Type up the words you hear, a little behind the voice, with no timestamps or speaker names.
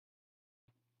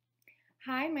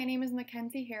Hi, my name is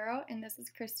Mackenzie Harrow, and this is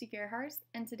Christy Gerhardt,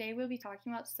 and today we'll be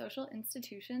talking about social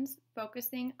institutions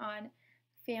focusing on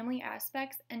family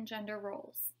aspects and gender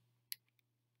roles.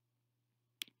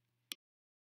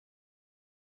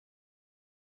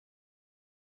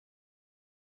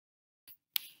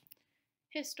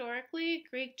 Historically,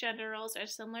 Greek gender roles are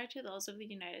similar to those of the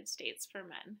United States for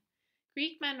men.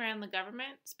 Greek men ran the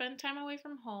government, spent time away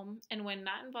from home, and when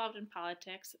not involved in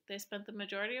politics, they spent the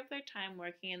majority of their time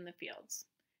working in the fields.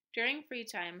 During free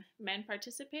time, men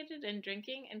participated in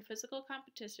drinking and physical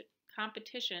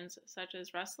competitions such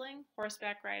as wrestling,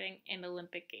 horseback riding, and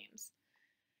Olympic Games.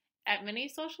 At many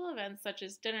social events, such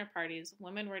as dinner parties,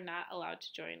 women were not allowed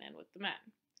to join in with the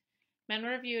men. Men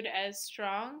were viewed as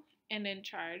strong and in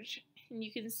charge, and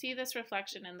you can see this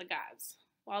reflection in the gods.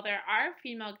 While there are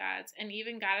female gods and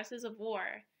even goddesses of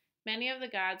war, many of the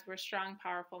gods were strong,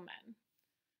 powerful men.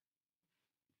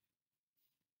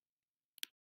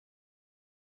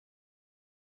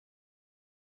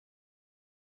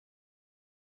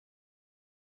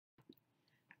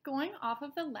 Going off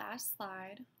of the last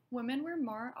slide, women were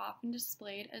more often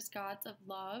displayed as gods of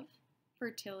love,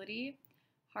 fertility,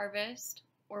 harvest,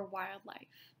 or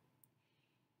wildlife.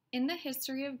 In the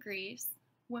history of Greece,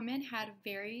 women had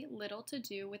very little to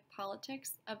do with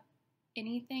politics of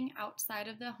anything outside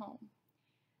of the home.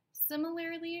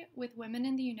 Similarly, with women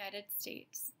in the United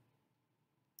States,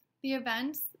 the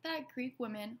events that Greek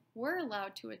women were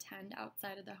allowed to attend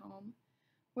outside of the home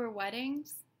were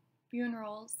weddings,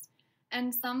 funerals,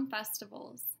 and some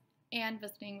festivals, and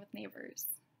visiting with neighbors.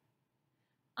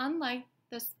 Unlike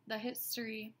the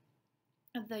history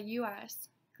of the US,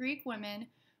 Greek women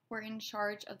were in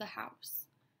charge of the house.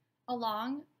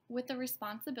 Along with the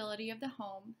responsibility of the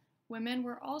home, women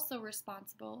were also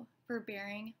responsible for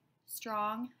bearing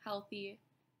strong, healthy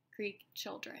Greek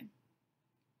children.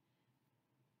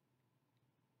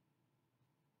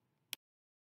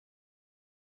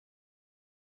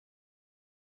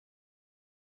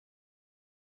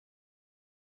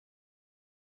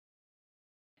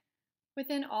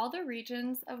 Within all the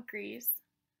regions of Greece,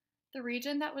 the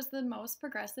region that was the most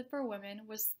progressive for women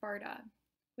was Sparta.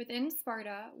 Within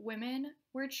Sparta, women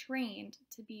were trained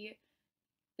to be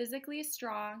physically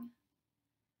strong.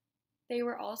 They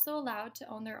were also allowed to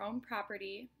own their own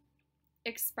property,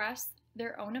 express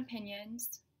their own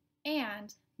opinions,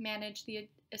 and manage the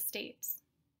estates.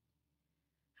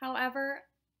 However,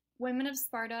 women of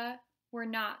Sparta were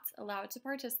not allowed to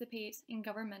participate in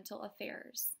governmental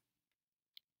affairs.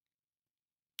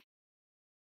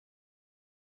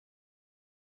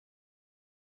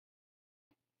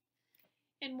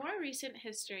 In more recent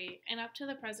history and up to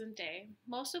the present day,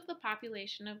 most of the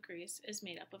population of Greece is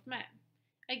made up of men.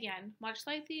 Again, much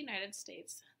like the United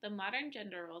States, the modern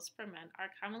gender roles for men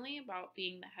are commonly about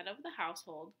being the head of the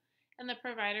household and the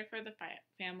provider for the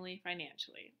family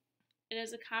financially. It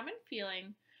is a common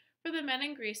feeling for the men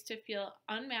in Greece to feel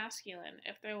unmasculine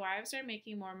if their wives are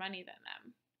making more money than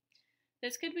them.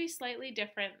 This could be slightly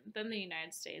different than the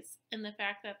United States in the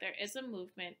fact that there is a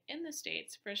movement in the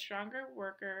States for stronger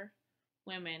worker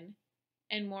women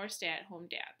and more stay at home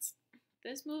dads.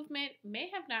 This movement may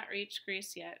have not reached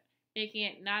Greece yet, making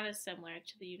it not as similar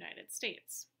to the United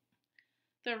States.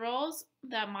 The roles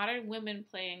that modern women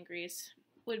play in Greece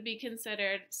would be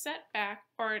considered set back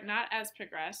or not as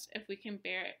progressed if we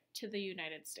compare it to the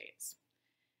United States.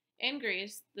 In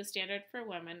Greece, the standard for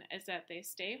women is that they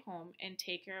stay home and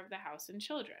take care of the house and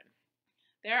children.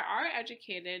 There are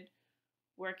educated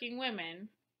working women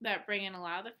that bring in a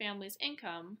lot of the family's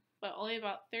income, but only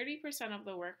about 30% of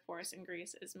the workforce in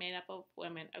Greece is made up of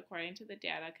women, according to the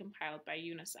data compiled by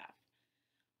UNICEF.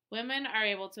 Women are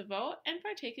able to vote and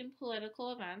partake in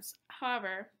political events.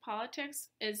 However, politics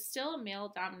is still a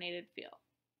male dominated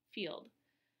field.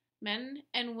 Men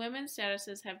and women's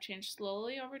statuses have changed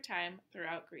slowly over time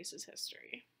throughout Greece's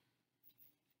history.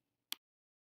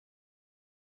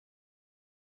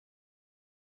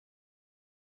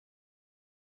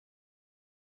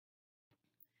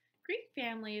 Greek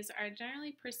families are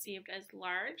generally perceived as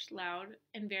large, loud,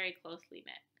 and very closely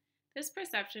knit. This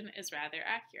perception is rather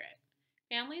accurate.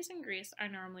 Families in Greece are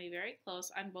normally very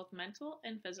close on both mental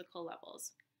and physical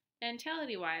levels.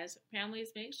 Mentality wise,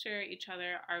 families make sure each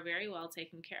other are very well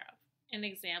taken care of. An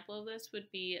example of this would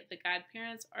be the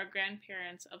godparents or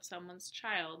grandparents of someone's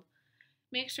child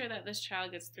make sure that this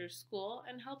child gets through school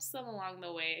and helps them along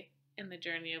the way in the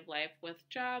journey of life with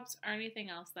jobs or anything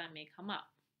else that may come up.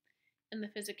 In the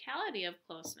physicality of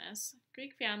closeness,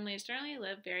 Greek families generally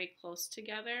live very close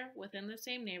together within the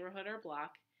same neighborhood or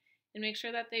block and make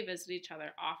sure that they visit each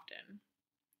other often.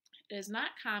 It is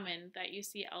not common that you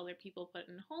see elder people put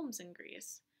in homes in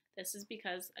Greece. This is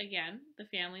because, again, the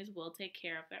families will take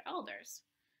care of their elders.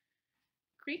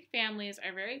 Greek families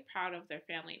are very proud of their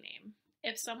family name.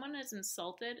 If someone is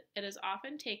insulted, it is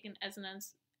often taken as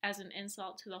an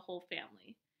insult to the whole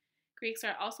family. Greeks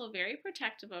are also very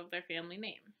protective of their family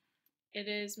name. It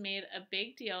is made a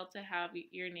big deal to have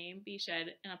your name be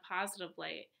shed in a positive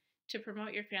light to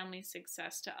promote your family's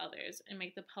success to others and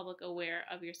make the public aware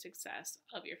of your success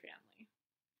of your family.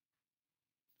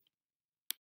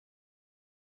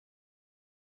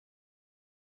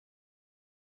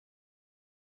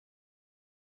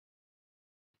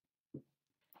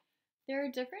 There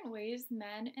are different ways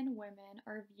men and women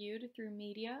are viewed through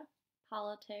media,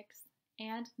 politics,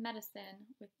 and medicine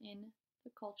within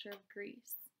the culture of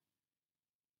Greece.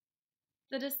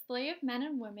 The display of men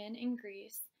and women in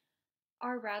Greece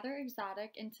are rather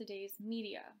exotic in today's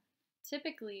media.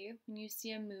 Typically, when you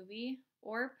see a movie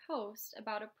or post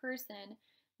about a person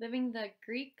living the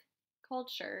Greek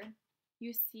culture,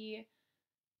 you see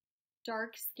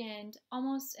dark skinned,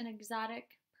 almost an exotic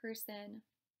person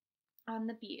on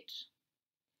the beach.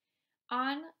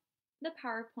 On the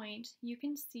PowerPoint, you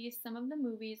can see some of the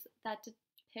movies that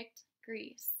depict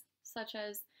Greece, such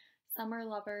as Summer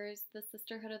Lovers, The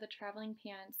Sisterhood of the Traveling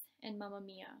Pants, and Mamma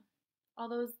Mia.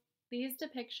 Although these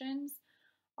depictions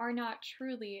are not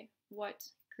truly what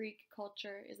Greek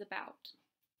culture is about.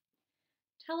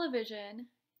 Television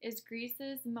is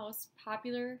Greece's most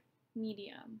popular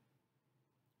medium.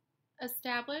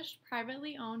 Established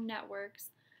privately owned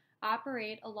networks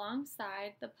operate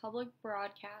alongside the public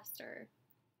broadcaster,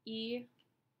 ERT.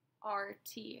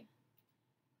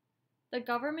 The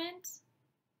government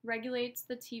regulates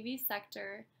the TV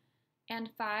sector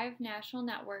and 5 national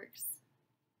networks.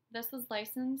 This was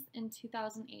licensed in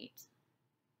 2008.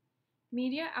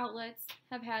 Media outlets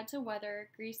have had to weather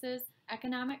Greece's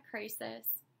economic crisis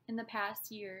in the past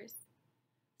years.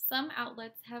 Some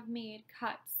outlets have made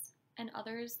cuts and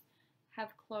others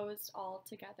have closed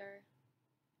altogether.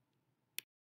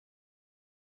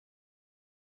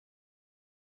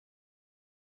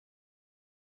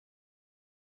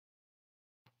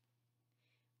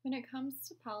 When it comes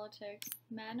to politics,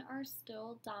 men are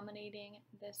still dominating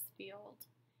this field.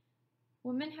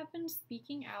 Women have been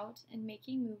speaking out and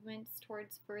making movements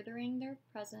towards furthering their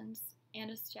presence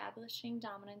and establishing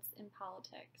dominance in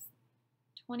politics.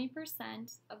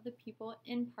 20% of the people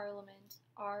in parliament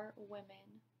are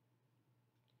women.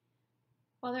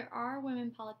 While there are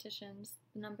women politicians,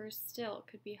 the numbers still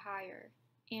could be higher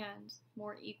and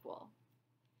more equal.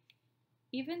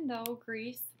 Even though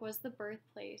Greece was the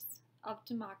birthplace of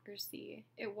democracy,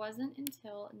 it wasn't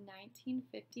until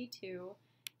 1952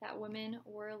 that women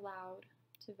were allowed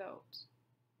to vote.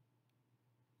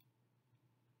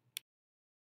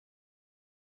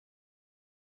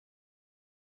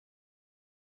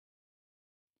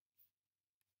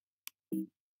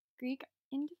 Greek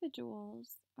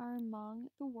individuals are among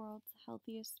the world's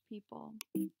healthiest people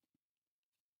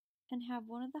and have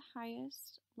one of the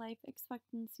highest life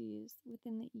expectancies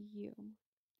within the EU.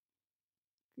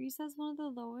 Greece has one of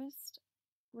the lowest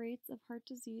rates of heart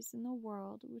disease in the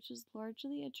world, which is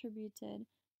largely attributed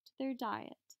to their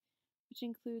diet, which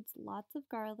includes lots of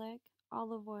garlic,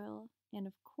 olive oil, and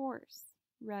of course,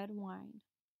 red wine.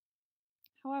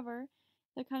 However,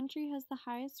 the country has the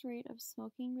highest rate of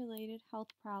smoking related health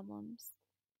problems.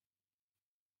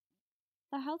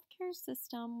 The healthcare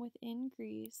system within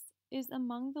Greece is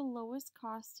among the lowest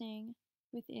costing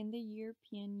within the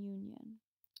European Union.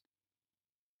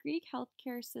 Greek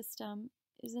healthcare system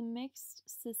is a mixed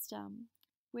system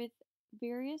with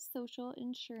various social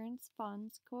insurance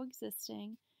funds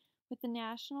coexisting with the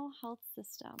national health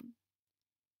system.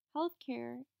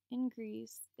 Healthcare in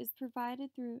Greece is provided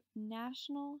through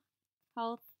national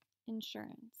health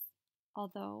insurance,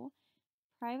 although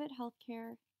private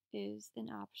healthcare is an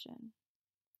option.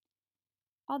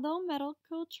 Although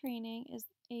medical training is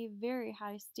a very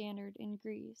high standard in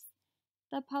Greece,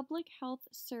 the public health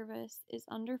service is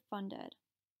underfunded.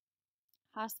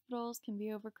 Hospitals can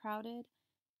be overcrowded,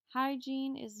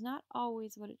 hygiene is not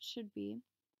always what it should be,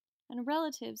 and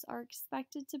relatives are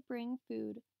expected to bring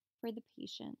food for the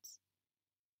patient,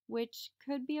 which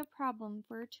could be a problem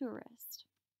for a tourist.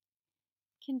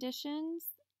 Conditions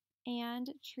and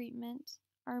treatment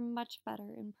are much better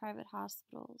in private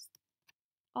hospitals,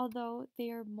 although they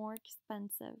are more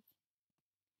expensive.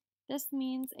 This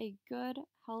means a good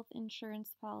health insurance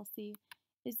policy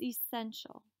is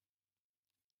essential.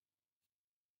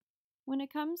 When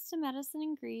it comes to medicine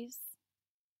in Greece,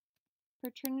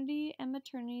 paternity and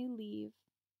maternity leave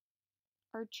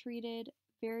are treated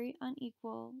very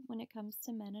unequal when it comes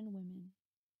to men and women.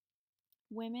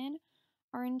 Women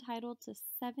are entitled to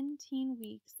 17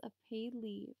 weeks of paid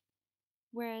leave,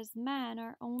 whereas men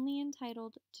are only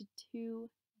entitled to 2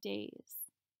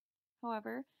 days.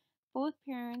 However, both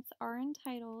parents are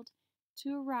entitled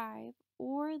to arrive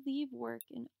or leave work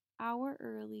an hour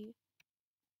early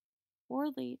or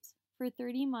late for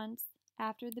 30 months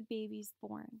after the baby's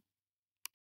born.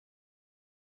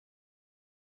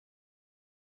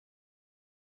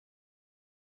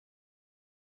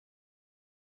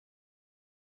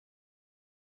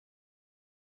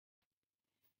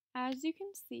 As you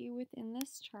can see within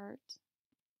this chart,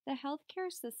 the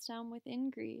healthcare system within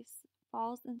Greece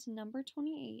falls into number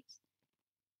 28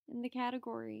 in the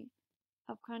category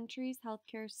of countries'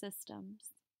 healthcare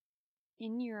systems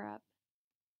in Europe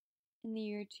in the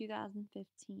year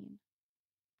 2015.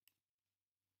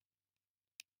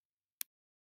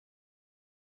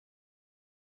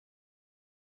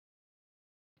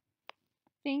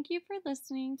 Thank you for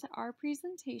listening to our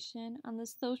presentation on the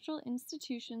social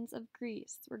institutions of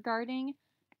Greece regarding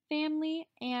family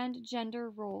and gender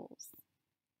roles.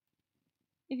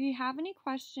 If you have any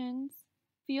questions,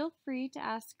 feel free to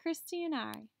ask Christy and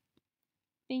I.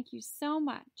 Thank you so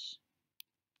much.